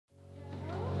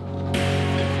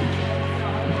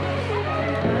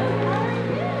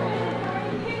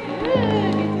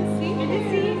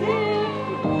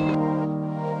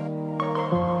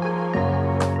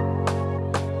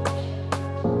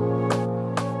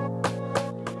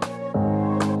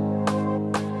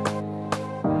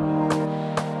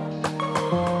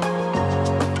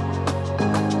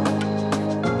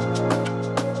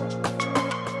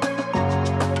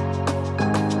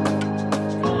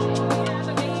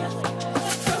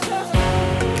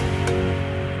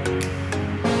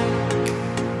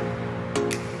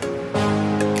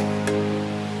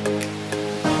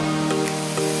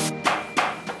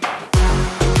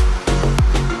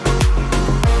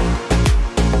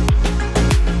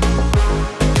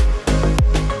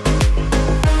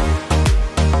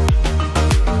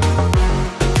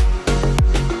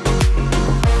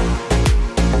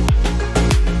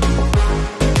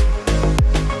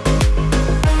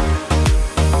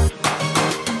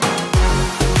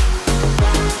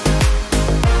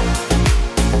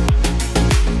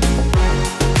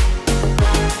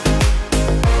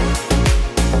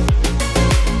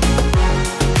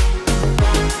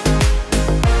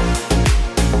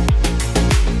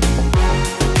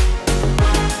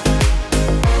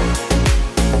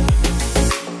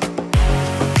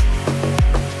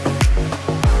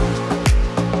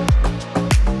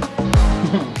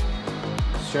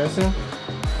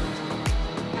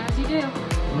you do.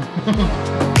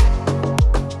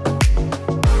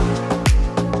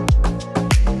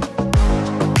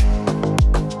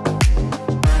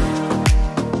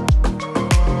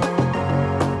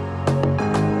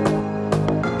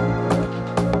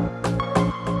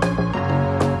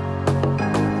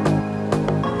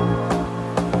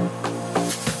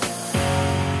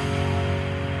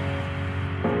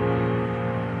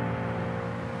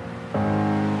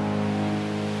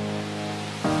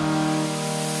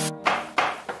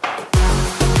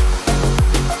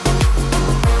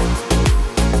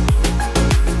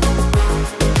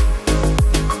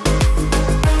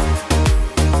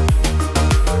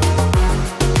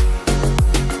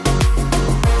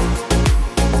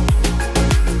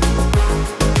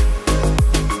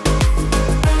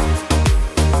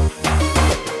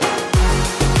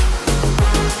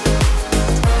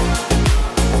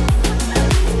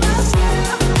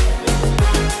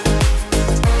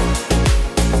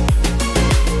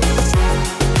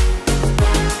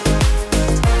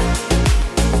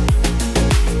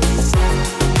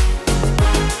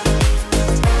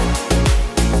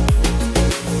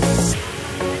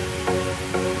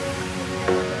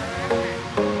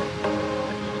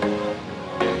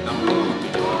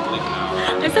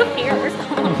 I'm so fierce.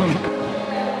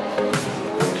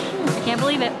 I can't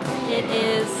believe it. It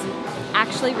is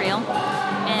actually real,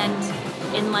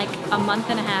 and in like a month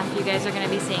and a half you guys are going to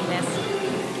be seeing this,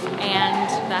 and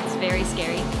that's very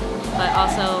scary but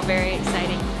also very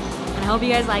exciting, and I hope you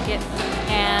guys like it,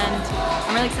 and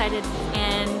I'm really excited,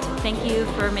 and thank you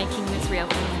for making this real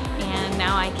for me, and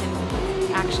now I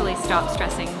can actually stop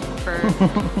stressing for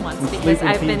once because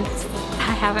I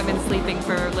haven't been sleeping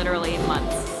for literally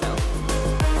months.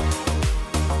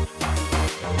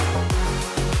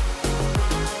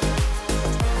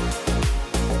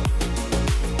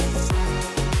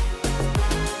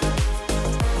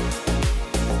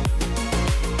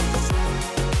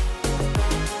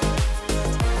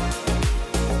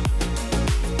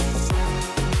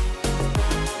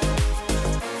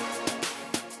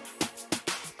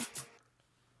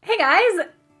 Hey guys!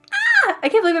 I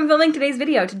can't believe I'm filming today's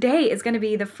video. Today is going to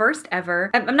be the first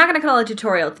ever, I'm not going to call it a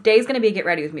tutorial. Today is going to be a get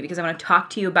ready with me because I want to talk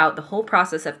to you about the whole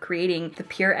process of creating the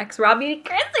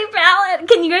PURXRAWBEAUTYKRISTI palette.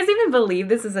 Can you guys even believe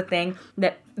this is a thing,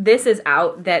 that this is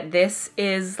out, that this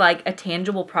is like a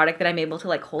tangible product that I'm able to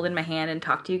like hold in my hand and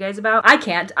talk to you guys about? I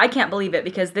can't believe it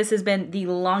because this has been the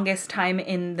longest time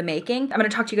in the making. I'm going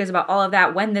to talk to you guys about all of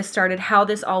that, when this started, how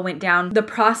this all went down, the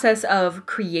process of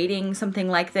creating something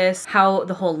like this, how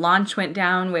the whole launch went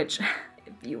down, which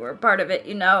if you were a part of it,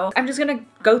 you know. I'm just gonna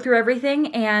go through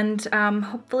everything, and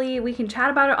hopefully we can chat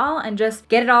about it all and just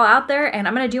get it all out there. And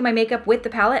I'm gonna do my makeup with the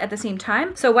palette at the same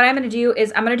time. So what I'm gonna do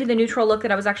is I'm gonna do the neutral look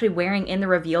that I was actually wearing in the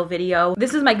reveal video.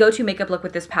 This is my go-to makeup look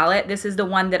with this palette. This is the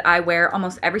one that I wear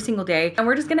almost every single day, and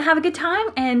we're just gonna have a good time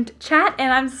and chat,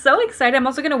 and I'm so excited. I'm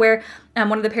also gonna wear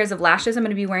one of the pairs of lashes. I'm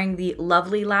gonna be wearing the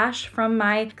Lovely Lash from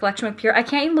my collection with Pure. I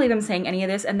can't even believe I'm saying any of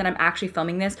this and that I'm actually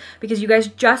filming this because you guys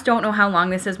just don't know how long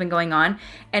this has been going on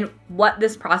and what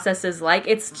this process is like.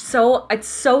 It's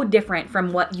so different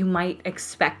from what you might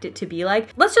expect it to be like.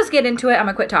 Let's just get into it. I'm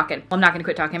gonna quit talking. Well, I'm not gonna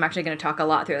quit talking. I'm actually gonna talk a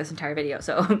lot through this entire video,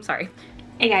 so I'm sorry.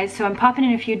 Hey guys, so I'm popping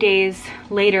in a few days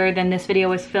later than this video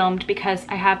was filmed because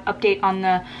I have update on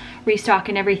the restock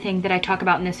and everything that I talk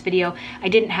about in this video. I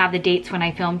didn't have the dates when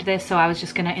I filmed this, so I was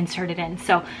just gonna insert it in.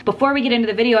 So before we get into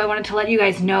the video, I wanted to let you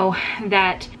guys know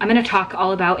that I'm gonna talk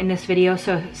all about in this video,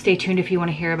 so stay tuned if you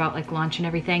wanna hear about like launch and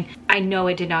everything. I know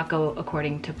it did not go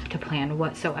according to plan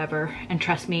whatsoever, and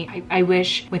trust me, I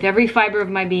wish with every fiber of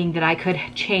my being that I could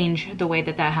change the way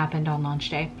that that happened on launch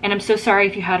day. And I'm so sorry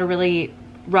if you had a really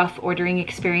rough ordering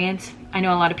experience. I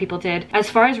know a lot of people did. As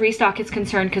far as restock is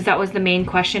concerned, because that was the main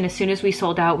question, as soon as we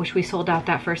sold out, which we sold out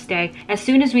that first day, as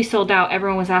soon as we sold out,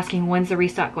 everyone was asking, when's the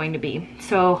restock going to be?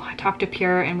 So I talked to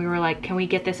Pure and we were like, can we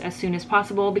get this as soon as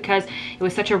possible? Because it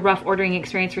was such a rough ordering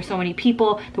experience for so many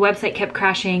people. The website kept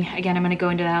crashing. Again, I'm gonna go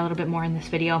into that a little bit more in this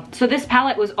video. So this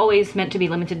palette was always meant to be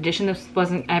limited edition. This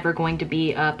wasn't ever going to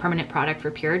be a permanent product for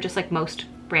Pure, just like most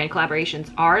brand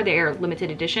collaborations are. They are limited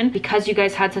edition. Because you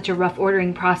guys had such a rough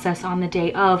ordering process on the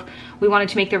day of, we wanted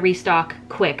to make the restock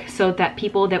quick so that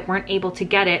people that weren't able to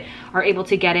get it are able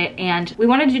to get it. And we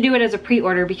wanted to do it as a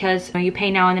pre-order because you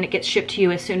pay now and then it gets shipped to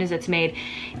you as soon as it's made,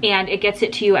 and it gets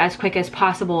it to you as quick as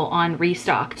possible on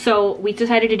restock. So we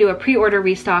decided to do a pre-order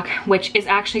restock, which is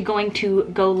actually going to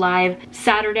go live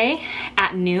Saturday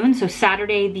at noon. So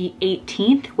Saturday the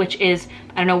 18th, which is,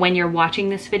 I don't know when you're watching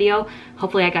this video.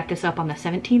 Hopefully I got this up on the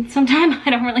 17th sometime. I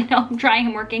don't really know. I'm trying,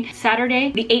 I'm working.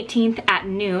 Saturday the 18th at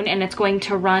noon, and it's going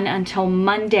to run until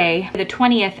Monday the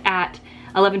 20th at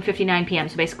 11:59 p.m.,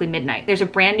 so basically midnight. There's a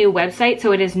brand new website,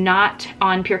 so it is not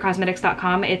on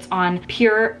purecosmetics.com, it's on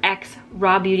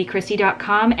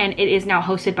PURXRAWBEAUTYKRISTI.com, and it is now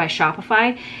hosted by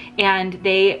Shopify, and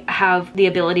they have the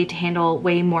ability to handle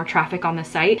way more traffic on the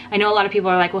site. I know a lot of people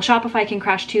are like, well, Shopify can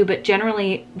crash too, but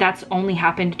generally that's only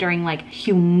happened during like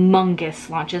humongous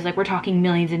launches. Like we're talking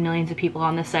millions and millions of people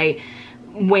on the site,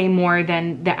 way more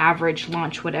than the average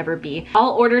launch would ever be.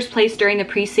 All orders placed during the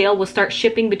pre-sale will start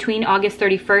shipping between August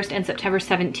 31st and September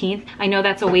 17th. I know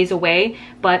that's a ways away,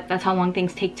 but that's how long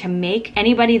things take to make.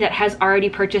 Anybody that has already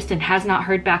purchased and has not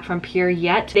heard back from Pure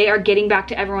yet, they are getting back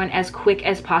to everyone as quick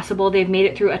as possible. They've made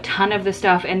it through a ton of the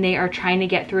stuff and they are trying to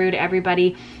get through to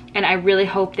everybody. And I really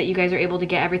hope that you guys are able to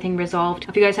get everything resolved.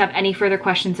 If you guys have any further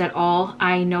questions at all,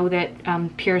 I know that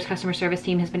Pure's customer service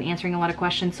team has been answering a lot of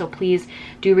questions, so please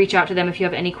do reach out to them if you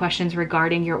have any questions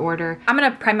regarding your order. I'm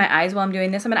gonna prime my eyes while I'm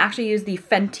doing this. I'm gonna actually use the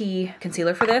Fenty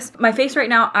concealer for this. My face right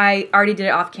now, I already did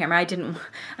it off camera.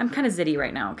 I'm kind of zitty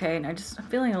right now, okay? And I'm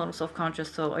feeling a little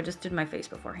self-conscious, so I just did my face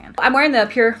beforehand. I'm wearing the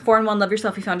Pure 4-in-1 Love Your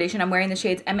Selfie Foundation. I'm wearing the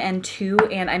shades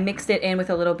MN2, and I mixed it in with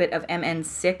a little bit of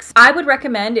MN6. I would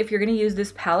recommend, if you're gonna use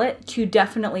this palette, to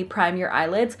definitely prime your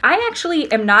eyelids. I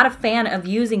actually am not a fan of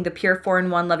using the Pure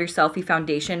 4-in-1 Love Your Selfie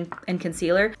Foundation and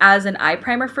Concealer as an eye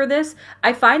primer for this.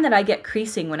 I find that I get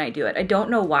creasing when I do it. I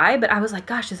don't know why, but I was like,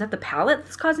 gosh, is that the palette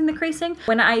that's causing the creasing?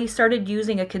 When I started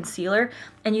using a concealer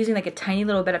and using like a tiny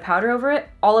little bit of powder over it,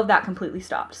 all of that completely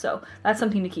stopped. So that's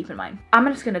something to keep in mind. I'm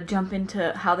just gonna jump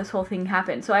into how this whole thing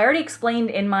happened. So I already explained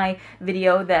in my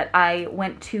video that I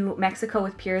went to Mexico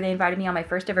with Pure. They invited me on my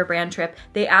first ever brand trip.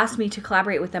 They asked me to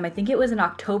collaborate with them. I think it was in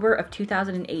October of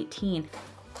 2018.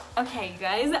 Okay, you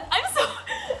guys,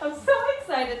 I'm so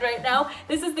excited right now.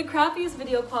 This is the crappiest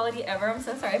video quality ever. I'm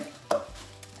so sorry.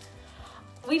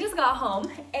 We just got home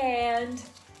and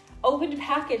opened a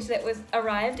package that was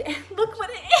arrived, and look what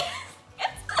it is.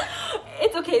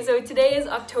 It's okay. So today is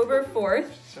October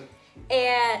 4th,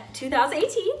 and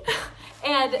 2018,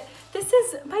 and this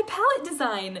is my palette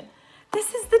design.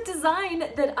 This is the design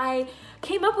that I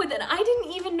came up with, and I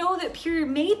didn't even know that Pure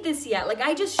made this yet. Like,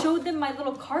 I just showed them my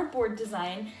little cardboard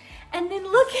design, and then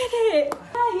look at it.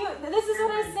 Yeah, this is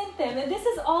what I sent them, and this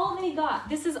is all they got.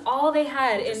 This is all they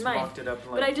had in mind. Walked it up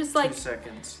in like but I just like 2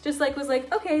 seconds. Just like was like,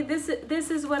 okay, this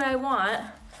is what I want,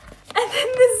 and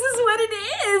then this is what it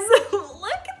is.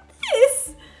 Look at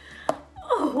this.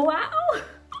 Oh wow.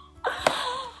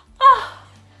 Oh,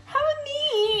 how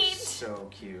neat. So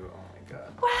cute. Oh my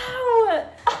god. Wow.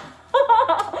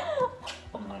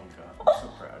 Oh my god. I'm so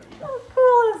proud of you. How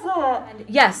cool is that? And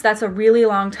yes, that's a really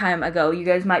long time ago. You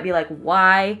guys might be like,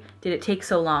 why did it take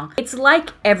so long? It's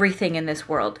like everything in this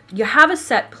world. You have a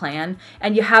set plan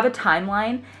and you have a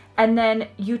timeline, and then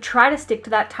you try to stick to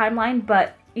that timeline,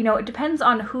 but you know, it depends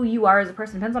on who you are as a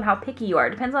person. It depends on how picky you are. It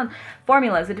depends on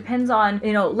formulas. It depends on,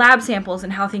 you know, lab samples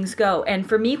and how things go. And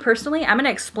for me personally, I'm going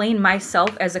to explain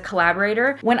myself as a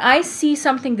collaborator. When I see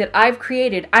something that I've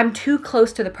created, I'm too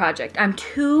close to the project. I'm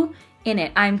too in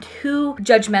it. I'm too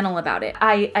judgmental about it.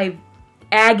 I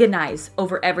agonize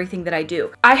over everything that I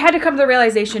do. I had to come to the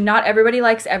realization not everybody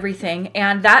likes everything,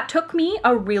 and that took me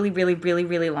a really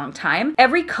long time.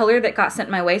 Every color that got sent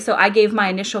my way, so I gave my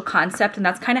initial concept, and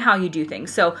that's kind of how you do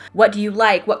things. So what do you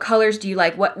like? What colors do you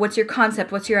like? What's your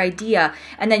concept? What's your idea?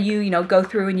 And then you know, go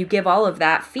through and you give all of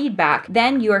that feedback.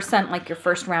 Then you are sent like your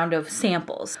first round of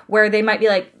samples where they might be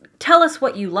like, tell us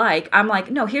what you like. I'm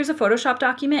like, no, here's a Photoshop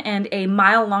document and a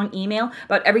mile-long email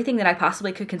about everything that I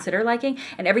possibly could consider liking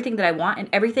and everything that I want, and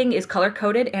everything is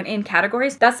color-coded and in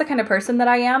categories. That's the kind of person that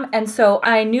I am, and so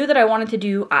I knew that I wanted to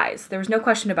do eyes. There was no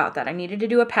question about that. I needed to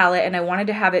do a palette, and I wanted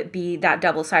to have it be that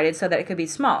double-sided so that it could be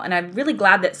small, and I'm really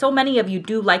glad that so many of you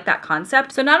do like that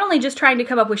concept. So not only just trying to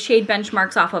come up with shade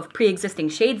benchmarks off of pre-existing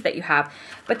shades that you have,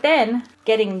 but then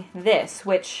getting this,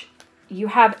 which you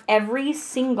have every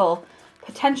single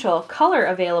potential color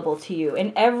available to you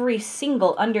in every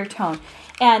single undertone.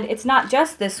 And it's not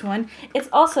just this one, it's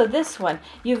also this one.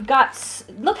 You've got,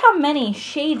 look how many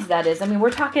shades that is. I mean, we're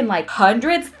talking like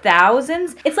hundreds,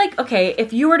 thousands. It's like, okay,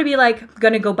 if you were to be like,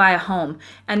 gonna go buy a home,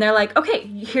 and they're like, okay,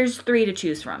 here's 3 to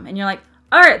choose from. And you're like,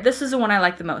 all right, this is the one I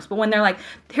like the most. But when they're like,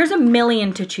 here's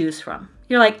 1,000,000 to choose from,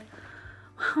 you're like,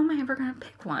 how am I ever gonna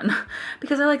pick one?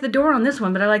 Because I like the door on this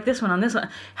one, but I like this one on this one.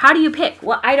 How do you pick?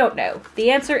 Well, I don't know.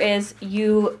 The answer is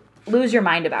you lose your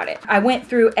mind about it. I went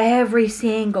through every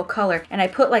single color and I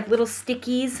put like little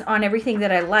stickies on everything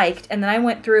that I liked, and then I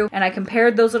went through and I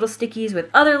compared those little stickies with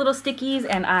other little stickies,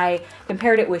 and I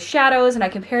compared it with shadows, and I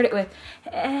compared it with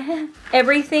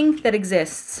everything that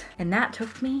exists. And that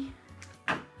took me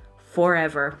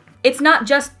forever. it's not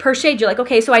just per shade. You're like,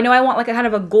 okay, so I know I want like a kind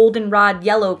of a goldenrod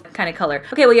yellow kind of color.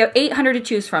 Okay, well you have 800 to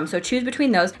choose from, so choose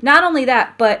between those. Not only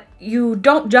that, but you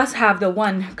don't just have the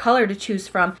one color to choose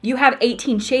from. You have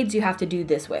 18 shades you have to do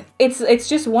this with. It's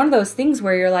just one of those things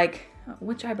where you're like,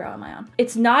 which eyebrow am I on?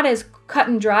 It's not as cut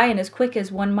and dry and as quick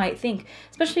as one might think,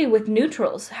 especially with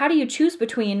neutrals. How do you choose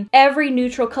between every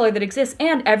neutral color that exists?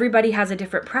 And everybody has a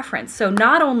different preference. So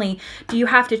not only do you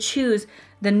have to choose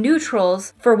the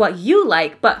neutrals for what you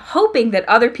like, but hoping that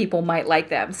other people might like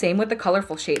them. Same with the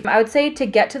colorful shade. I would say to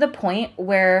get to the point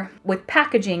where with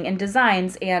packaging and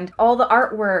designs and all the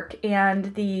artwork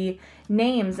and the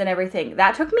names and everything,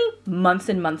 that took me months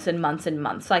and months and months and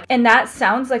months. Like, and that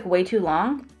sounds like way too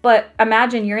long, but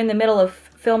imagine you're in the middle of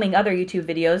filming other YouTube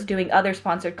videos, doing other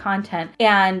sponsored content,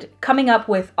 and coming up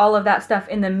with all of that stuff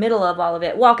in the middle of all of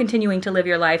it while continuing to live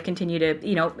your life, continue to,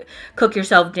 you know, cook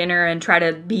yourself dinner and try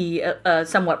to be a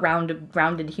somewhat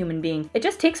rounded human being. It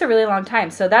just takes a really long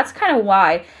time. So that's kind of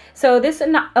why. So this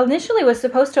initially was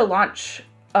supposed to launch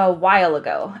a while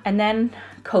ago, and then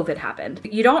COVID happened.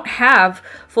 You don't have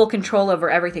full control over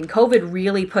everything. COVID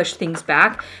really pushed things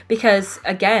back because,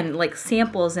 again, like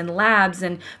samples and labs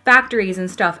and factories and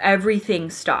stuff,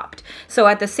 everything stopped. So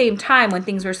at the same time, when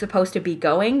things were supposed to be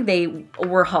going, they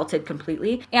were halted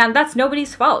completely. And that's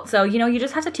nobody's fault. So, you know, you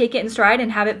just have to take it in stride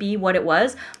and have it be what it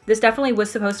was. This definitely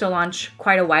was supposed to launch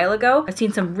quite a while ago. I've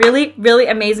seen some really, really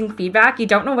amazing feedback. You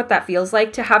don't know what that feels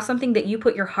like to have something that you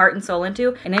put your heart and soul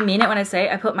into. And I mean it when I say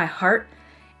I put my heart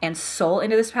and soul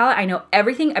into this palette. I know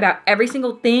everything about every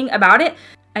single thing about it.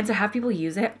 And to have people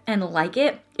use it and like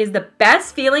it is the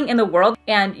best feeling in the world.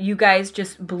 And you guys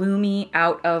just blew me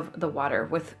out of the water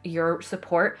with your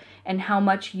support and how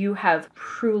much you have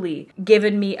truly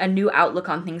given me a new outlook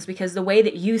on things, because the way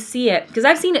that you see it, because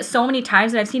I've seen it so many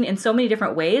times and I've seen it in so many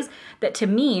different ways that to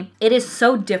me, it is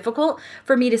so difficult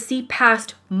for me to see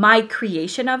past my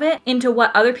creation of it into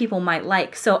what other people might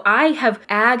like. So I have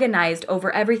agonized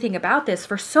over everything about this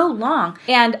for so long.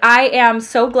 And I am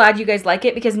so glad you guys like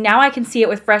it, because now I can see it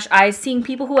with fresh eyes, seeing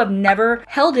people who have never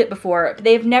held it before.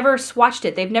 They've never swatched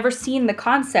it. They've never seen the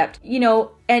concept, you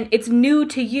know, and it's new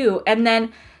to you. And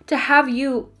then to have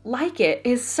you like it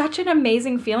is such an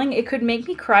amazing feeling. It could make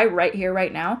me cry right here,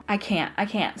 right now. I can't.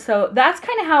 So that's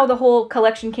kind of how the whole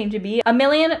collection came to be. A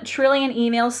million trillion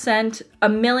emails sent, a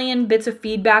million bits of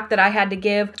feedback that I had to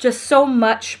give, just so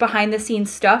much behind the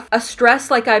scenes stuff, a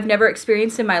stress like I've never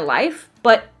experienced in my life,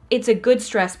 but it's a good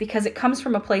stress because it comes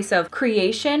from a place of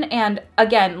creation. And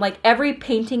again, like every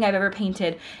painting I've ever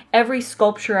painted, every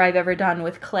sculpture I've ever done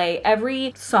with clay,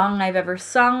 every song I've ever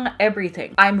sung,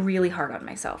 everything, I'm really hard on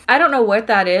myself. I don't know what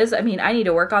that is. I mean, I need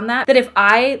to work on that. That if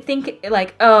I think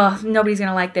like, oh, nobody's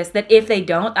gonna like this, that if they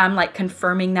don't, I'm like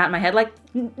confirming that in my head, like,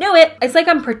 no it. It's like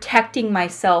I'm protecting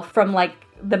myself from like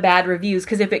the bad reviews,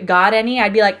 because if it got any,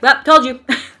 I'd be like, well, told you.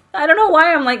 I don't know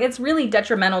why I'm like, it's really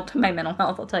detrimental to my mental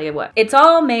health, I'll tell you what. It's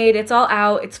all made, it's all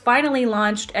out, it's finally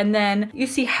launched, and then you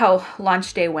see how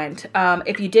launch day went.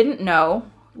 If you didn't know,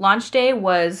 launch day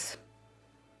was,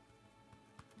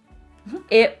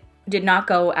 it did not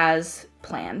go as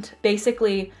planned.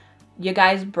 Basically, you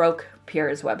guys broke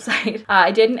Pur's website.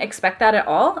 I didn't expect that at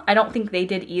all. I don't think they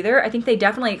did either. I think they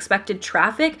definitely expected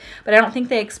traffic, but I don't think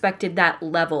they expected that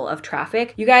level of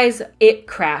traffic. You guys, it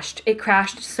crashed. It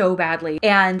crashed so badly.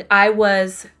 And I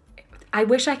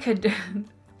wish I could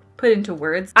put into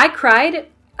words. I cried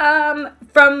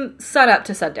from sunup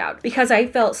to sundown because I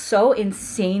felt so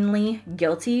insanely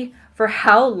guilty for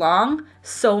how long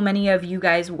so many of you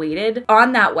guys waited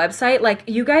on that website. Like,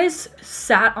 you guys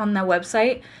sat on the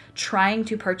website trying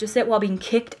to purchase it while being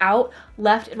kicked out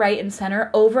left, right, and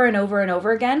center over and over and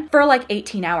over again for like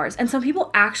 18 hours. And some people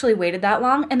actually waited that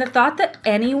long. And the thought that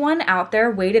anyone out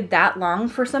there waited that long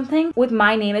for something with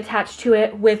my name attached to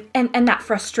it, with and that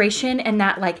frustration and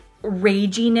that like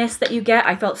raginess that you get,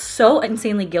 I felt so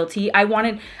insanely guilty. I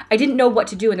didn't know what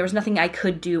to do, and there was nothing I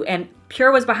could do. And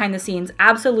Pure was behind the scenes,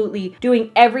 absolutely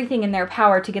doing everything in their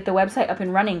power to get the website up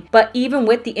and running. But even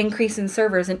with the increase in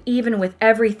servers and even with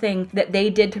everything that they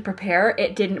did to prepare,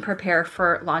 it didn't prepare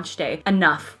for launch day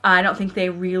enough. I don't think they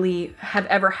really have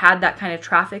ever had that kind of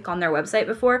traffic on their website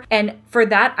before. And for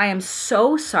that, I am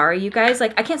so sorry, you guys.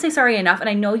 Like, I can't say sorry enough. And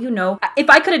I know you know, if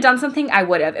I could have done something, I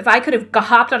would have. If I could have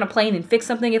hopped on a plane and fixed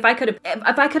something, if I could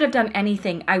have done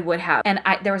anything, I would have. And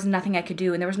there was nothing I could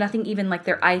do. And there was nothing, even like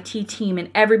their IT team and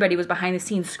everybody was behind the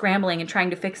scenes scrambling and trying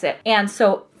to fix it. And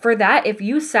so for that, if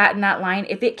you sat in that line,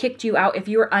 if it kicked you out, if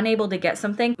you were unable to get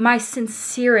something, my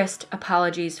sincerest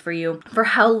apologies for you for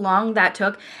how long that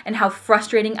took and how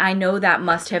frustrating I know that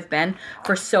must have been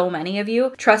for so many of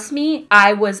you. Trust me,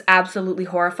 I was absolutely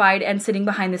horrified and sitting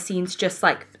behind the scenes just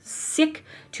like sick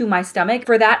to my stomach.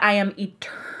 For that, I am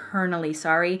eternally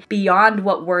sorry, beyond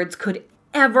what words could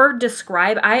ever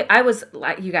describe. I was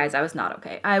like, you guys, I was not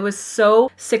okay. I was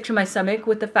so sick to my stomach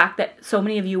with the fact that so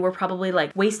many of you were probably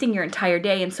like wasting your entire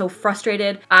day and so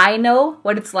frustrated. I know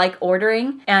what it's like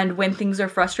ordering and when things are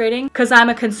frustrating because I'm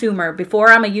a consumer. Before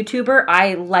I'm a YouTuber,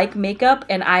 I like makeup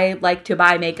and I like to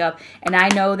buy makeup. And I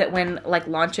know that when like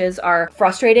launches are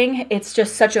frustrating, it's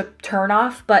just such a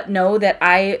turnoff. But know that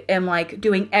I am like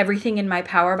doing everything in my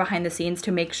power behind the scenes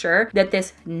to make sure that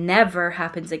this never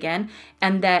happens again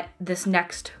and that this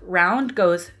next round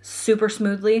goes super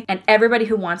smoothly and everybody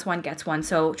who wants one gets one.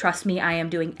 So trust me, I am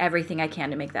doing everything I can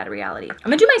to make that a reality. I'm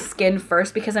gonna do my skin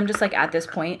first because I'm just like at this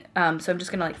point. So I'm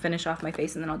just gonna like finish off my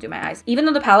face and then I'll do my eyes. Even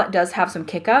though the palette does have some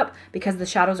kick up because the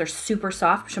shadows are super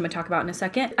soft, which I'm gonna talk about in a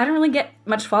second, I don't really get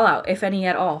much fallout, if any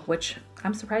at all, which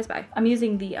I'm surprised by. I'm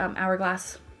using the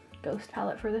Hourglass Ghost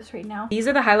palette for this right now. These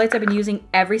are the highlights I've been using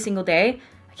every single day.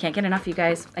 I can't get enough, you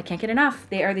guys. I can't get enough.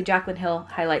 They are the Jaclyn Hill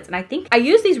highlights. And I think I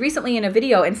used these recently in a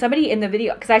video and somebody in the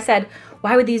video, because I said,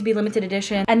 why would these be limited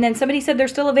edition? And then somebody said they're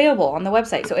still available on the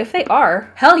website. So if they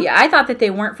are, hell yeah. I thought that they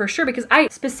weren't for sure because I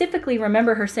specifically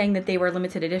remember her saying that they were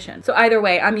limited edition. So either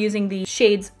way, I'm using the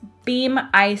shades Beam,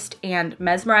 Iced, and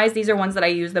Mesmerized. These are ones that I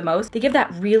use the most. They give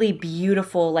that really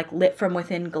beautiful, like lit from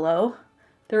within glow.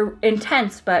 They're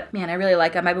intense, but man, I really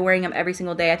like them. I've been wearing them every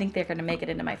single day. I think they're gonna make it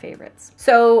into my favorites.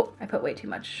 So I put way too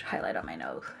much highlight on my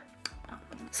nose.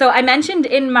 So I mentioned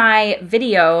in my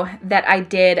video that I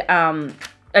did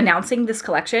announcing this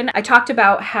collection, I talked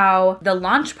about how the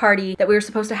launch party that we were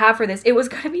supposed to have for this, it was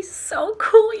gonna be so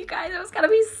cool, you guys. It was gonna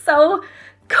be so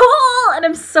cool, and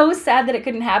I'm so sad that it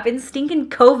couldn't happen. Stinking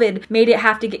COVID made it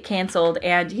have to get canceled,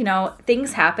 and you know,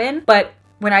 things happen, but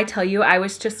when I tell you, I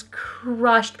was just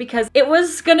crushed because it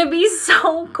was gonna be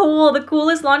so cool. The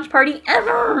coolest launch party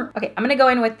ever. Okay, I'm gonna go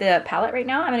in with the palette right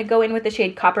now. I'm gonna go in with the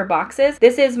shade Copper Boxes.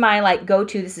 This is my like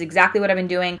go-to. This is exactly what I've been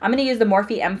doing. I'm gonna use the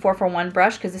Morphe M441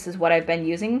 brush because this is what I've been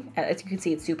using. As you can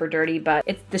see, it's super dirty, but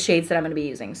it's the shades that I'm gonna be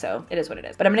using, so it is what it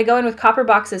is. But I'm gonna go in with Copper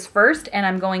Boxes first, and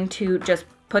I'm going to just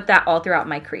put that all throughout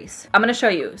my crease. I'm gonna show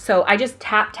you. So I just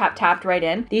tapped right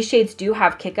in. These shades do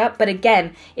have kick up, but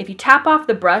again, if you tap off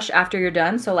the brush after you're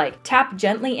done, so like tap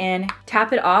gently in,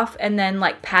 tap it off, and then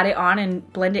like pat it on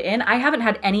and blend it in, I haven't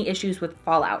had any issues with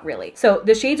fallout really. So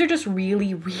the shades are just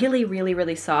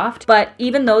really soft, but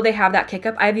even though they have that kick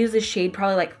up, I've used this shade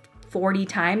probably like 40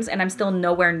 times and I'm still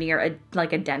nowhere near a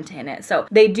dent in it. So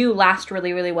they do last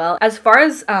really well. As far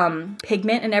as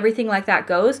pigment and everything like that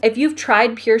goes, if you've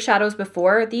tried Pure Shadows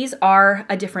before, these are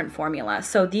a different formula.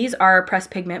 So these are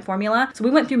pressed pigment formula. So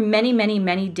we went through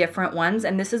many different ones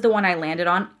and this is the one I landed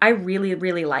on. I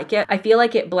really like it. I feel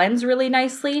like it blends really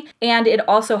nicely and it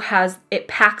also it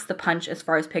packs the punch as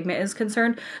far as pigment is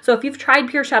concerned. So if you've tried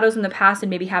Pure Shadows in the past and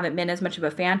maybe haven't been as much of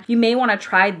a fan, you may want to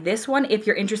try this one if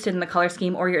you're interested in the color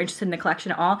scheme or you're interested in the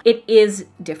collection at all. It is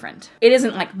different. It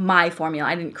isn't like my formula.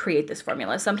 I didn't create this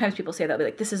formula. Sometimes people say they'll be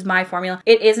like, this is my formula.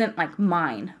 It isn't like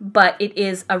mine, but it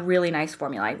is a really nice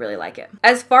formula. I really like it.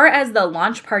 As far as the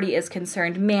launch party is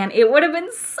concerned, man, it would have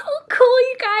been so cool,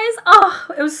 you guys. Oh,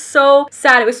 it was so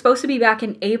sad. It was supposed to be back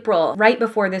in April, right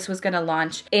before this was gonna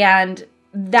launch, and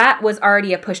that was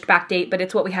already a pushed back date, but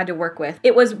it's what we had to work with.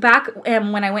 It was back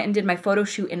when I went and did my photo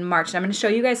shoot in March. And I'm going to show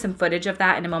you guys some footage of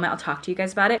that in a moment. I'll talk to you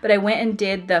guys about it. But I went and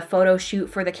did the photo shoot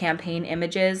for the campaign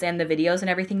images and the videos and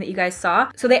everything that you guys saw.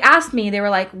 So they asked me, they were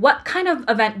like, what kind of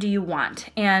event do you want?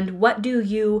 And what do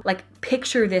you like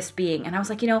picture this being? And I was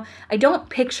like, you know, I don't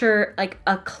picture like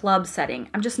a club setting.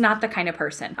 I'm just not the kind of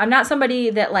person. I'm not somebody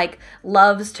that like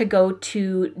loves to go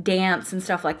to dance and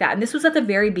stuff like that. And this was at the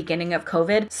very beginning of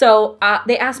COVID. So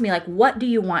they asked me like, what do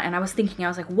you want? And I was thinking, I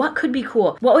was like, what could be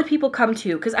cool? What would people come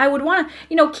to? Because I would want to,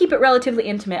 you know, keep it relatively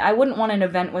intimate. I wouldn't want an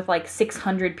event with like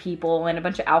 600 people and a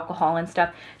bunch of alcohol and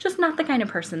stuff. Just not the kind of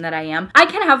person that I am. I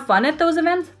can have fun at those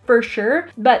events for sure,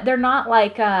 but they're not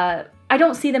like, I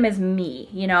don't see them as me,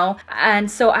 you know? And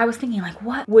so I was thinking like,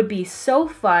 what would be so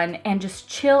fun and just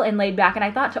chill and laid back? And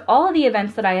I thought to all of the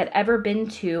events that I had ever been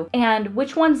to and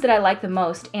which ones did I like the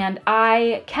most? And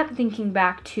I kept thinking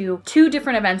back to 2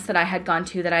 different events that I had gone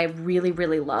to that I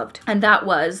really loved. And that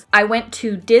was, I went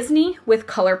to Disney with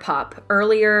ColourPop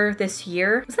earlier this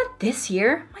year. Was that this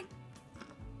year?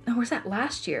 Or was that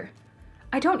last year?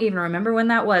 I don't even remember when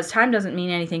that was. Time doesn't mean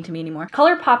anything to me anymore.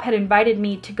 ColourPop had invited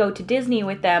me to go to Disney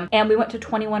with them and we went to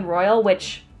 21 Royal,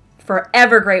 which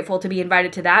forever grateful to be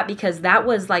invited to that because that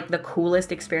was like the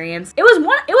coolest experience. It was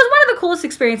one of the coolest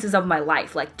experiences of my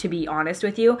life, like, to be honest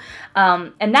with you.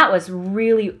 And that was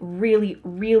really, really,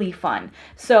 really fun.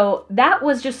 So that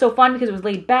was just so fun because it was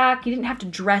laid back. You didn't have to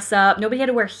dress up. Nobody had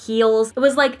to wear heels. It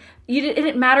was like, it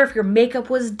didn't matter if your makeup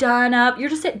was done up. You're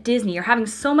just at Disney. You're having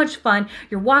so much fun.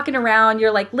 You're walking around.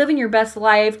 You're like living your best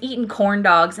life, eating corn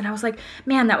dogs. And I was like,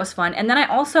 man, that was fun. And then I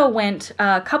also went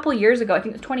a couple years ago, I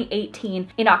think it was 2018,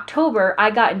 in October,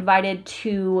 I got invited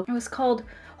to, it was called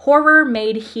Horror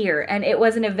Made Here. And it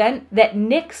was an event that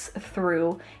NYX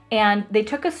threw. And they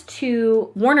took us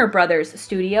to Warner Brothers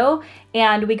studio,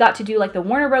 and we got to do like the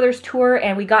Warner Brothers tour,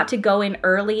 and we got to go in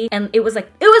early, and it was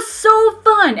so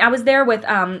fun. I was there with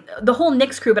the whole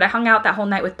NYX crew, but I hung out that whole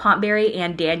night with Pontberry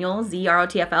and Daniel,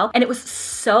 ZROTFL, and it was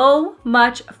so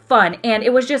much fun. And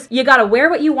it was just, you gotta wear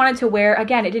what you wanted to wear.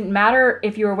 Again, it didn't matter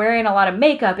if you were wearing a lot of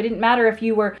makeup. It didn't matter if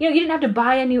you were, you didn't have to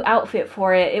buy a new outfit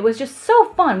for it. It was just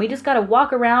so fun. We just gotta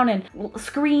walk around and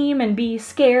scream and be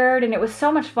scared, and it was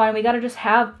so much fun. We gotta just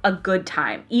have a good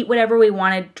time, eat whatever we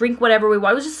wanted, drink whatever we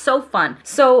wanted. It was just so fun.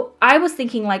 So I was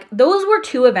thinking, like, those were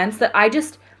two events that I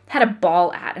just had a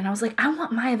ball at, and I was like, I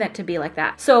want my event to be like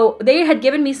that. So they had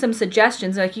given me some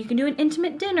suggestions, like, you can do an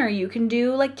intimate dinner, you can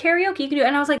do like karaoke, you can do,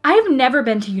 and I was like, I've never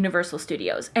been to Universal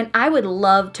Studios, and I would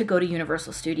love to go to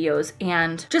Universal Studios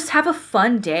and just have a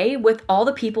fun day with all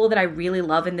the people that I really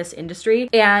love in this industry,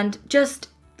 and just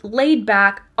laid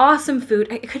back, awesome food.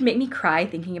 It could make me cry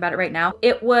thinking about it right now.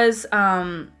 It was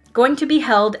going to be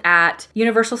held at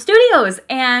Universal Studios,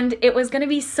 and it was going to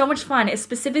be so much fun. It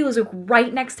specifically was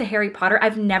right next to Harry Potter.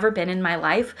 I've never been in my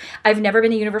life. I've never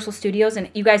been to Universal Studios, and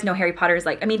you guys know Harry Potter is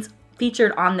like, I mean, it's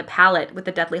featured on the palette with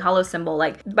the Deathly Hallows symbol.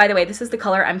 Like, by the way, this is the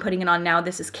color I'm putting it on now.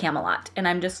 This is Camelot, and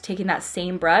I'm just taking that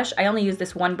same brush. I only use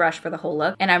this one brush for the whole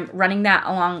look, and I'm running that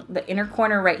along the inner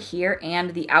corner right here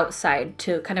and the outside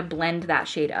to kind of blend that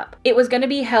shade up. It was going to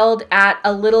be held at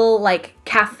a little like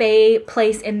cafe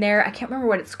place in there. I can't remember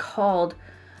what it's called.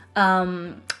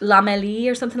 Lamélie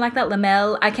or something like that.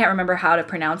 Lamel. I can't remember how to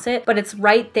pronounce it, but it's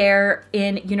right there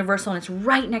in Universal, and it's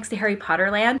right next to Harry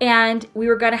Potter Land. And we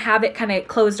were gonna have it kind of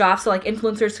closed off, so like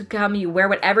influencers could come, you wear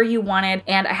whatever you wanted.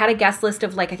 And I had a guest list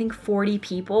of like, I think 40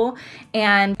 people,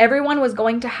 and everyone was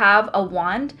going to have a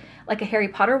wand, like a Harry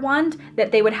Potter wand,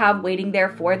 that they would have waiting there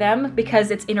for them,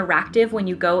 because it's interactive when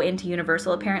you go into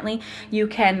Universal. Apparently you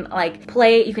can like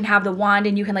play, you can have the wand,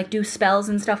 and you can like do spells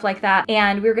and stuff like that.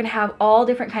 And we were gonna have all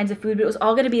different kinds of food, but it was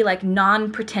all gonna be like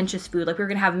non-pretentious food. Like, we were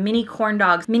gonna have mini corn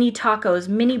dogs, mini tacos,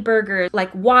 mini burgers,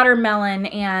 like watermelon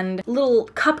and little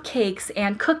cupcakes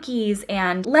and cookies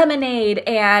and lemonade,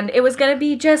 and it was gonna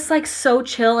be just like so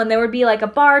chill. And there would be like a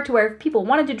bar to where if people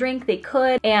wanted to drink, they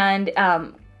could. And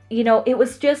it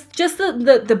was just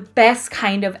the best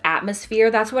kind of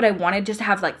atmosphere. That's what I wanted, just to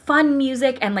have like fun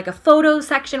music and like a photo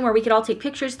section where we could all take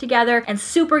pictures together, and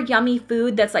super yummy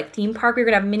food that's like theme park. We were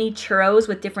gonna have mini churros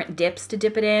with different dips to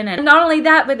dip it in. And not only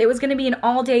that, but it was gonna be an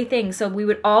all-day thing. So we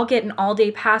would all get an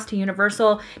all-day pass to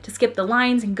Universal to skip the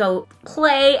lines and go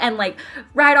play and like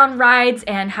ride on rides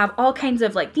and have all kinds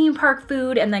of like theme park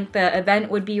food. And then the event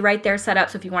would be right there set up,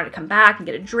 so if you wanted to come back and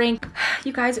get a drink.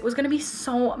 You guys, it was gonna be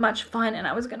so much fun, and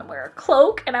I was gonna wear a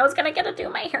cloak, and I was gonna get to do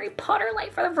my Harry Potter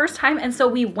light for the first time. And so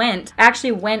we went. I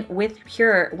actually went with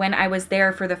Pure when I was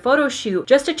there for the photo shoot,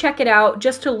 just to check it out,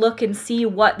 just to look and see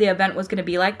what the event was gonna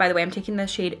be like. By the way, I'm taking the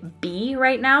shade B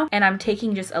right now, and I'm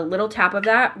taking just a little tap of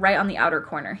that right on the outer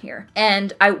corner here.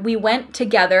 And we went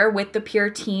together with the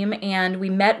Pure team, and we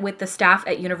met with the staff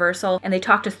at Universal, and they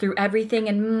talked us through everything,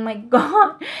 and my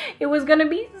God, it was gonna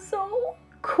be so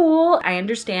cool. I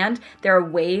understand there are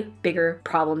way bigger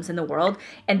problems in the world,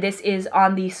 and this is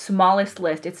on the smallest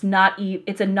list. It's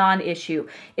a non-issue.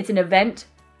 It's an event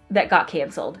that got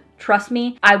canceled. Trust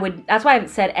me, that's why I haven't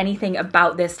said anything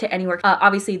about this to anywhere.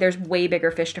 Obviously, there's way bigger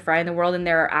fish to fry in the world, and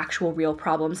there are actual real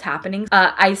problems happening.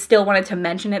 I still wanted to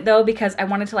mention it though, because I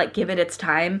wanted to like give it its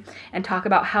time and talk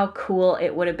about how cool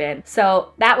it would have been.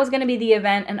 So that was gonna be the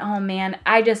event, and oh man,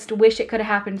 I just wish it could have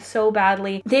happened so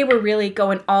badly. They were really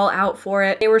going all out for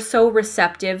it. They were so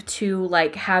receptive to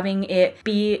like having it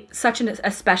be such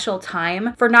a special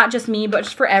time for not just me, but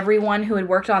just for everyone who had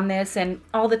worked on this and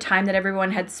all the time that everyone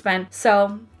had spent.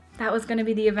 So that was gonna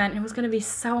be the event. It was gonna be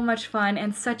so much fun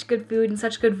and such good food and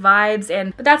such good vibes,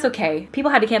 but that's okay.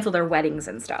 People had to cancel their weddings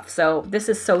and stuff, so this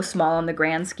is so small in the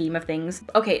grand scheme of things.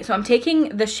 Okay, so I'm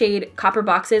taking the shade Copper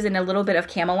Boxes and a little bit of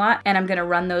Camelot, and I'm gonna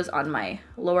run those on my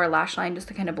lower lash line just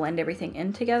to kind of blend everything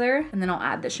in together, and then I'll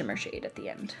add the shimmer shade at the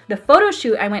end. The photo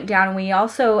shoot, I went down, and we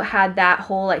also had that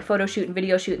whole like photo shoot and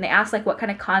video shoot, and they asked like what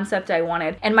kind of concept I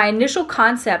wanted, and my initial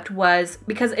concept was,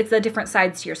 because it's the different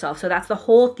sides to yourself, so that's the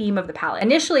whole theme of the palette.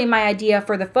 Initially, initially my idea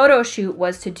for the photo shoot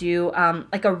was to do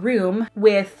like a room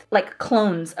with like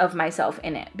clones of myself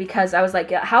in it, because I was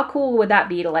like, how cool would that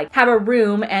be to like have a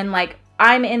room and like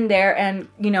I'm in there and,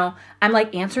 you know, I'm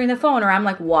like answering the phone, or I'm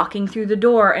like walking through the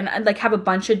door, and I'd like have a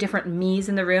bunch of different me's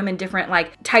in the room and different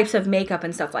like types of makeup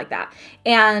and stuff like that.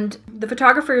 And the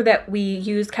photographer that we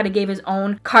used kind of gave his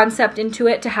own concept into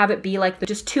it to have it be like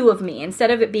just 2 of me, instead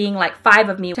of it being like 5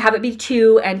 of me, to have it be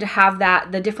 2 and to have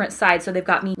that the different sides. So they've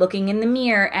got me looking in the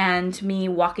mirror and me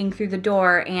walking through the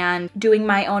door and doing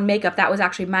my own makeup. That was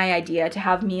actually my idea, to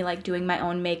have me like doing my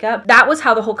own makeup. That was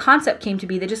how the whole concept came to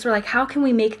be. They just were like, how can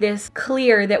we make this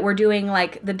clear that we're doing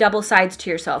like the double sides to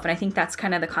yourself? And I think that's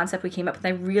kind of the concept we came up with. I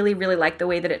really, really liked the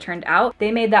way that it turned out.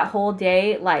 They made that whole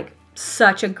day like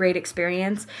such a great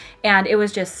experience, and it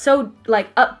was just so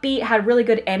like upbeat, had really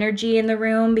good energy in the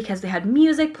room because they had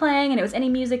music playing, and it was any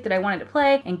music that I wanted to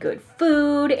play, and good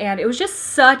food, and it was just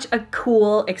such a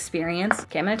cool experience.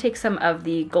 Okay, I'm gonna take some of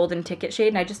the golden ticket shade,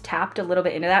 and I just tapped a little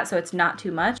bit into that so it's not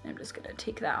too much. I'm just gonna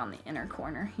take that on the inner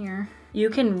corner here. You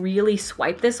can really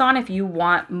swipe this on if you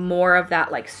want more of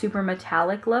that like super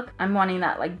metallic look. I'm wanting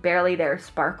that like barely there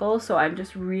sparkle, so I'm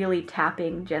just really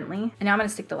tapping gently. And now I'm gonna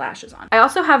stick the lashes on. I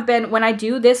also have been, when I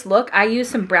do this look, I use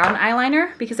some brown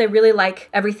eyeliner because I really like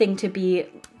everything to be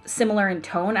similar in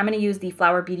tone. I'm going to use the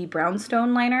Flower Beauty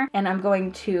Brownstone liner, and I'm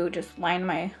going to just line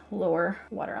my lower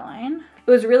waterline.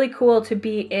 It was really cool to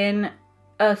be in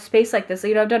a space like this.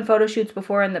 You know, I've done photo shoots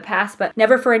before in the past, but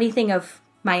never for anything of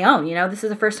my own, you know. This is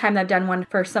the first time that I've done one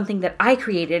for something that I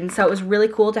created, and so it was really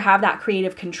cool to have that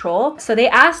creative control. So they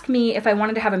asked me if I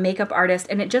wanted to have a makeup artist,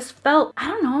 and it just felt, I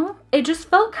don't know, it just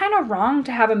felt kind of wrong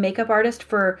to have a makeup artist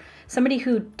for somebody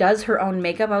who does her own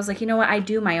makeup. I was like, you know what, I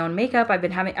do my own makeup.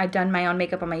 I've done my own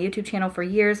makeup on my YouTube channel for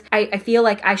years. I feel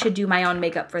like I should do my own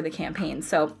makeup for the campaign.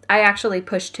 So I actually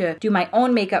pushed to do my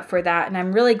own makeup for that, and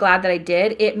I'm really glad that I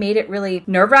did. It made it really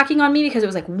nerve-wracking on me because it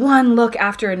was like one look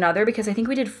after another, because I think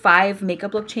we did 5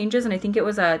 makeup look changes, and I think it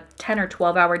was a 10 or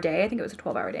 12 hour day. I think it was a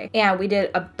 12-hour day. And we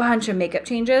did a bunch of makeup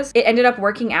changes. It ended up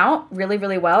working out really,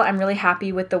 really well. I'm really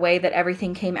happy with the way that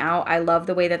everything came out. I love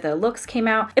the way that the looks came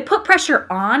out. It put pressure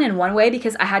on in one way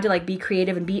because I had to like be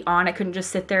creative and be on. I couldn't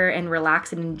just sit there and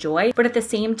relax and enjoy. But at the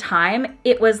same time,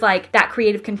 it was like that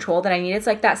creative control that I needed. It's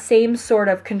like that same sort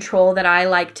of control that I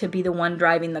like to be the one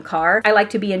driving the car. I like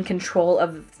to be in control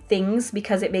of things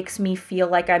because it makes me feel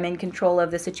like I'm in control of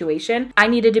the situation. I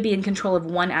needed to be in control of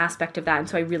one aspect of that, and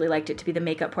so I really liked it to be the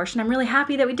makeup portion. I'm really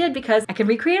happy that we did because I can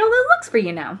recreate all those looks for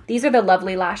you now. These are the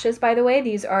lovely lashes, by the way.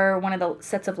 These are one of the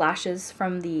sets of lashes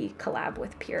from the collab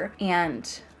with Pure,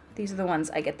 and these are the ones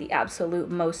I get the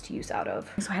absolute most use out of.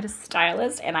 So I had a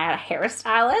stylist and I had a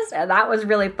hairstylist, and that was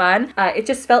really fun. It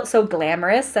just felt so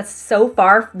glamorous. That's so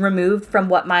far removed from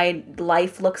what my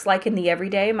life looks like in the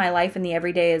everyday. My life in the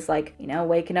everyday is like, you know,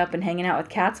 waking up and hanging out with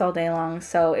cats all day long.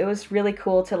 So it was really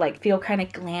cool to like feel kind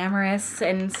of glamorous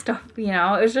and stuff, you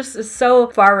know. It was just so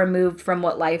far removed from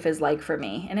what life is like for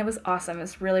me. And it was awesome. It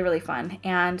was really, really fun.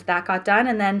 And that got done.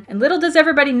 And then, and little does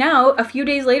everybody know, a few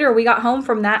days later we got home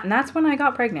from that, and that's when I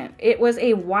got pregnant. It was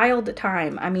a wild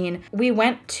time. I mean, we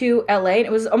went to LA, and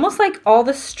it was almost like all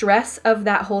the stress of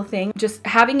that whole thing, just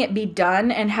having it be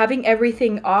done and having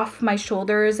everything off my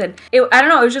shoulders. And I don't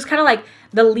know, it was just kind of like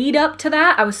the lead up to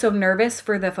that. I was so nervous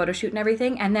for the photo shoot and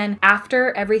everything. And then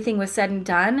after everything was said and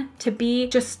done, to be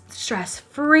just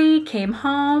stress-free, came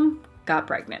home, got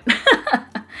pregnant.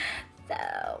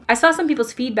 So I saw some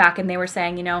people's feedback, and they were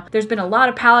saying, you know, there's been a lot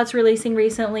of palettes releasing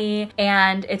recently,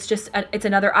 and it's just it's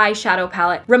another eyeshadow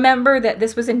palette. Remember that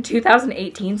this was in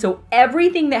 2018, so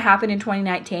everything that happened in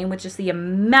 2019 with just the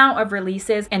amount of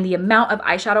releases and the amount of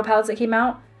eyeshadow palettes that came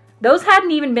out, those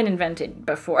hadn't even been invented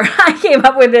before I came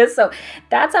up with this. So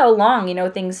that's how long, you know,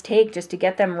 things take just to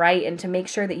get them right and to make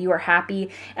sure that you are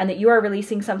happy and that you are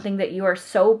releasing something that you are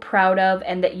so proud of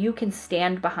and that you can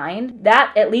stand behind.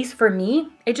 That, at least for me,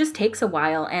 it just takes a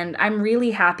while, and I'm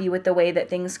really happy with the way that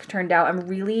things turned out. I'm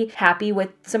really happy with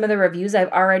some of the reviews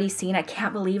I've already seen. I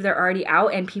can't believe they're already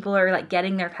out and people are like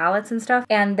getting their palettes and stuff,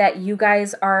 and that you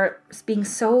guys are being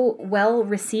so well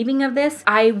receiving of this.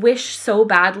 I wish so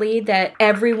badly that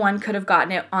everyone could have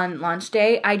gotten it on launch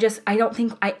day. I don't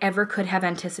think I ever could have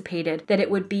anticipated that it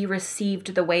would be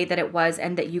received the way that it was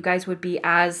and that you guys would be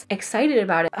as excited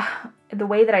about it. The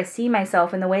way that I see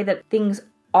myself and the way that things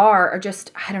are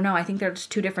just, I don't know, I think they're just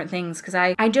two different things, because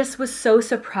I just was so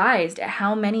surprised at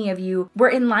how many of you were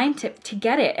in line to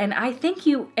get it. And I thank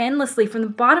you endlessly from the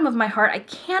bottom of my heart. I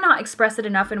cannot express it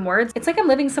enough in words. It's like I'm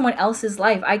living someone else's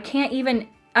life. I can't even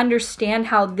understand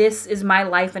how this is my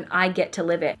life and I get to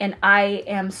live it. And I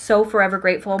am so forever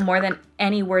grateful, more than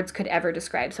any words could ever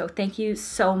describe. So thank you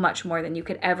so much, more than you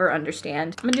could ever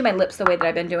understand. I'm gonna do my lips the way that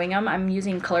I've been doing them. I'm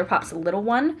using ColourPop's Little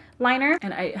One liner,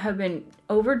 and I have been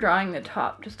overdrawing the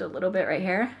top just a little bit right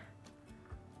here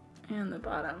and the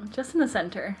bottom, just in the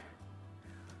center,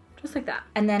 just like that.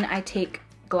 And then I take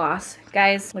gloss.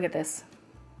 Guys, look at this.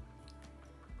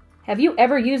 Have you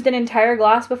ever used an entire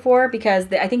gloss before? Because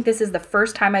I think this is the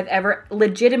first time I've ever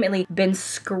legitimately been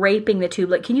scraping the tube.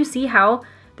 Like, can you see how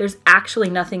there's actually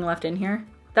nothing left in here?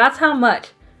 That's how much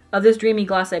of this Dreamy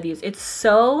Gloss I've used. It's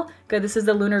so good. This is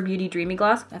the Lunar Beauty Dreamy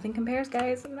Gloss. Nothing compares,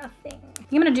 guys. Nothing.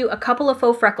 I'm gonna do a couple of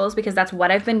faux freckles because that's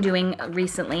what I've been doing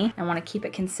recently. I wanna keep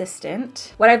it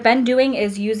consistent. What I've been doing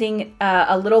is using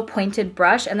a little pointed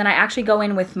brush, and then I actually go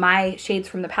in with my shades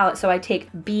from the palette. So I take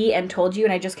B and Told You,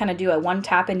 and I just kind of do a one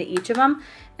tap into each of them,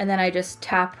 and then I just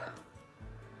tap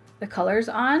the colors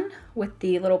on with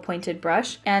the little pointed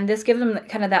brush, and this gives them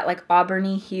kind of that like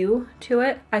auburny hue to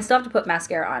it. I still have to put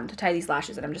mascara on to tie these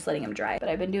lashes, and I'm just letting them dry, but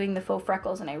I've been doing the faux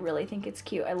freckles and I really think it's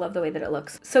cute. I love the way that it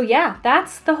looks. So yeah,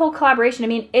 that's the whole collaboration. I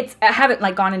mean, I haven't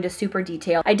like gone into super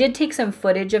detail. I did take some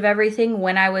footage of everything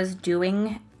when I was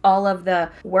doing all of the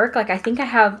work. Like, I think I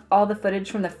have all the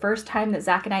footage from the first time that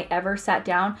Zach and I ever sat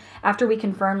down after we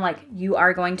confirmed like you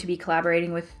are going to be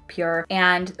collaborating with Pure,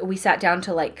 and we sat down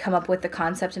to like come up with the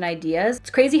concept and ideas. It's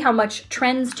crazy how much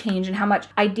trends change and how much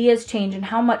ideas change and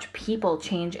how much people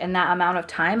change in that amount of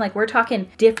time. Like, we're talking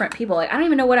different people. Like, I don't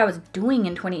even know what I was doing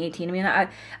in 2018. I mean,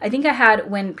 I think I had,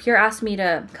 when Pure asked me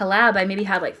to collab, I maybe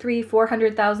had like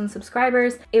 300,000-400,000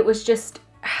 subscribers. It was just,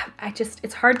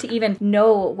 it's hard to even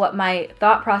know what my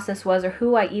thought process was or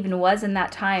who I even was in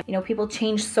that time. You know, people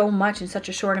change so much in such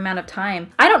a short amount of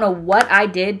time. I don't know what I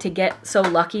did to get so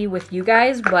lucky with you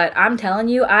guys, but I'm telling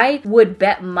you, I would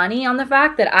bet money on the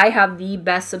fact that I have the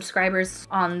best subscribers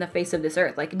on the face of this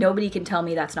earth. Like, nobody can tell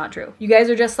me that's not true. You guys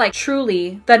are just like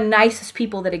truly the nicest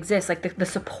people that exist. Like, the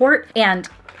support and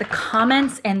the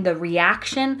comments and the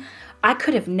reaction, I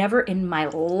could have never in my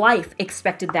life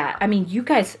expected that. I mean, you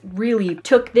guys really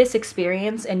took this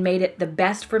experience and made it the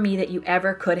best for me that you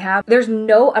ever could have. There's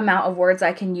no amount of words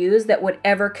I can use that would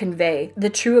ever convey the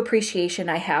true appreciation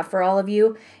I have for all of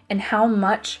you and how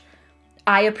much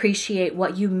I appreciate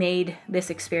what you made this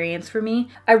experience for me.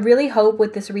 I really hope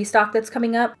with this restock that's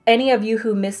coming up, any of you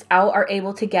who missed out are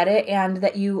able to get it and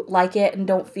that you like it and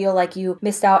don't feel like you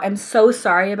missed out. I'm so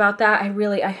sorry about that.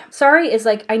 Sorry is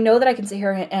like, I know that I can sit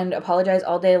here and apologize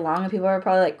all day long and people are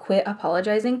probably like, quit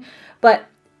apologizing, but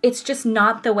it's just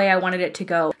not the way I wanted it to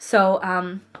go. So,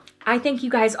 I thank you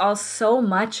guys all so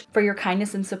much for your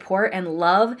kindness and support and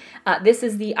love. This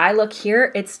is the eye look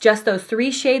here. It's just those 3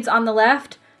 shades on the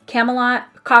left,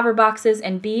 Camelot, Copper Boxes,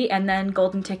 and B, and then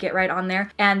Golden Ticket right on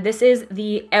there. And this is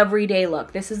the everyday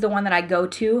look. This is the one that I go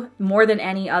to more than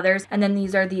any others. And then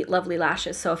these are the lovely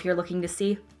lashes. So if you're looking to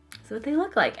see, this is what they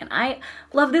look like. And I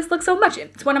love this look so much.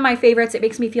 It's one of my favorites. It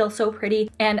makes me feel so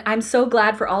pretty. And I'm so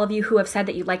glad for all of you who have said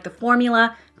that you like the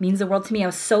formula. It means the world to me. I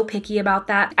was so picky about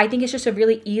that. I think it's just a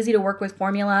really easy to work with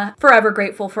formula. Forever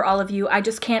grateful for all of you. I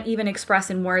just can't even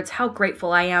express in words how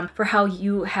grateful I am for how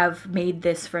you have made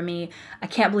this for me. I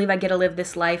can't believe I get to live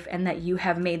this life and that you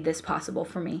have made this possible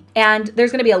for me. And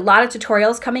there's gonna be a lot of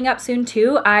tutorials coming up soon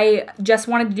too. I just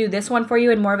wanted to do this one for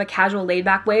you in more of a casual laid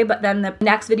back way, but then the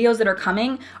next videos that are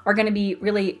coming are gonna be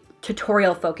really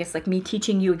tutorial focused, like me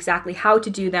teaching you exactly how to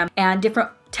do them and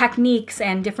different techniques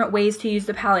and different ways to use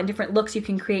the palette and different looks you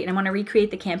can create. And I want to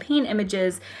recreate the campaign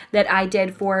images that I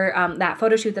did for that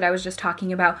photo shoot that I was just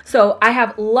talking about. So I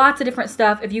have lots of different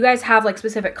stuff. If you guys have like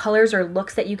specific colors or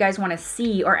looks that you guys want to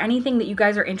see or anything that you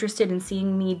guys are interested in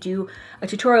seeing me do a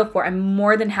tutorial for, I'm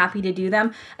more than happy to do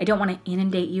them. I don't want to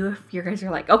inundate you if you guys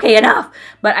are like, okay, enough.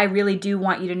 But I really do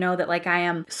want you to know that like I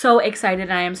am so excited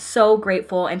and I am so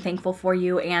grateful and thankful for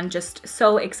you and just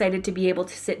so excited to be able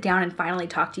to sit down and finally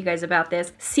talk to you guys about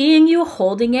this. Seeing you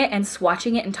holding it and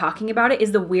swatching it and talking about it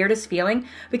is the weirdest feeling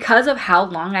because of how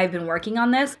long I've been working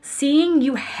on this. Seeing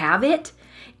you have it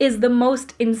is the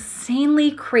most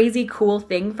insanely crazy cool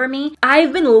thing for me.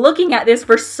 I've been looking at this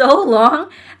for so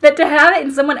long that to have it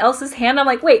in someone else's hand, I'm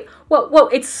like, wait, whoa,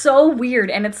 it's so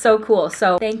weird and it's so cool.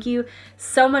 So thank you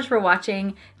so much for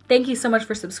watching. Thank you so much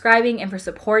for subscribing and for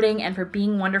supporting and for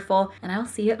being wonderful. And I'll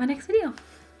see you at my next video.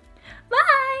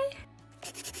 Bye!